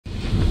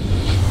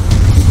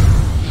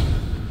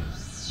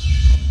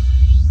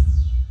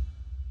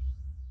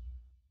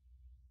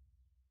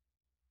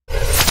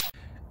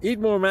Eat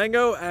more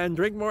mango and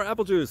drink more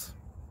apple juice.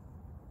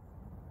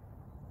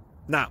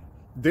 Now,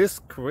 this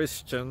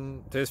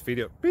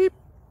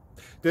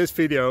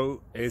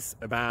video is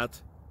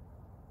about...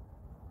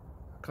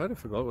 I kind of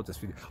forgot what this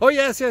video... Oh,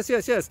 yes.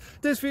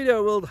 This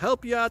video will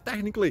help you out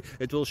technically.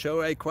 It will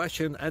show a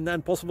question and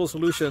then possible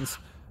solutions.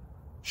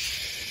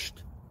 Shh.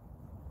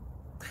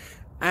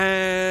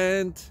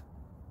 And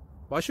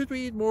why should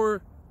we eat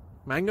more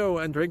mango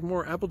and drink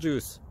more apple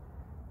juice?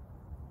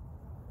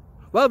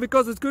 Well,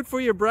 because it's good for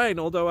your brain,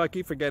 although I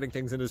keep forgetting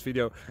things in this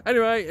video.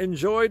 Anyway,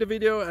 enjoy the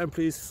video and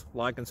please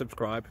like and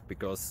subscribe,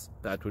 because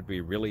that would be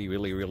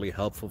really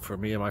helpful for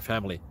me and my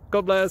family.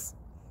 God bless!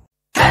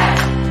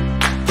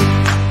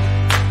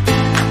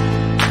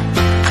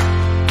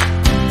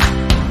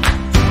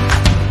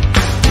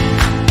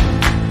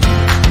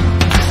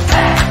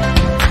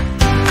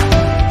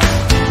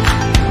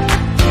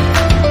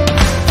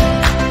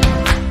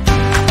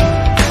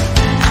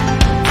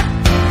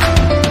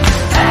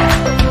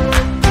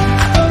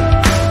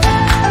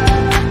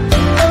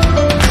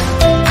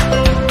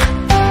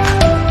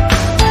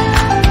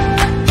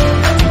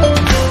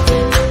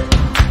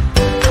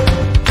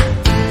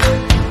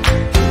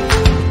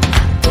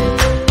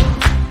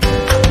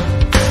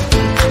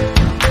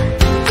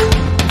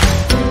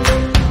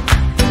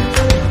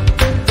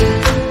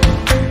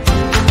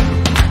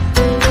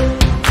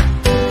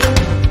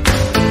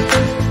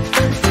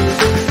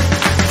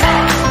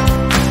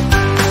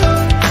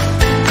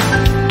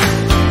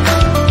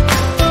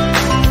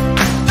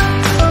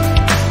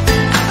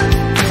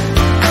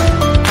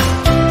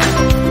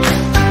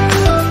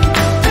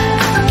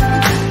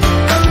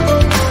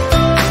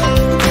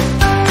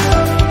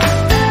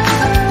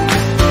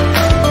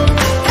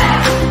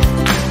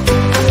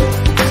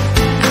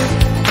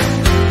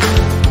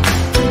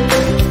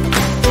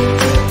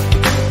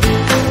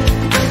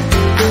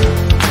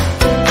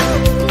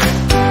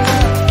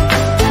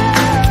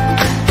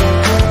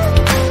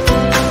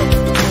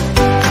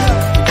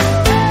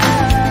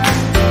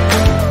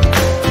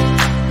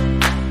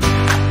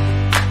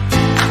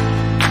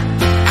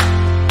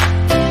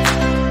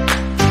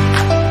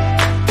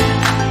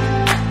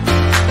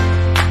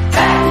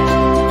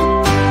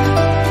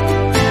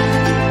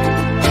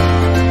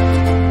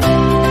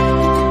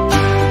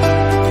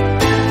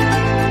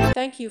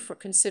 Thank you for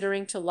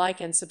considering to like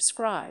and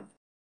subscribe.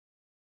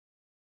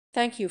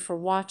 Thank you for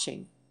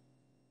watching.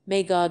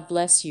 May God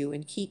bless you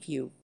and keep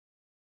you.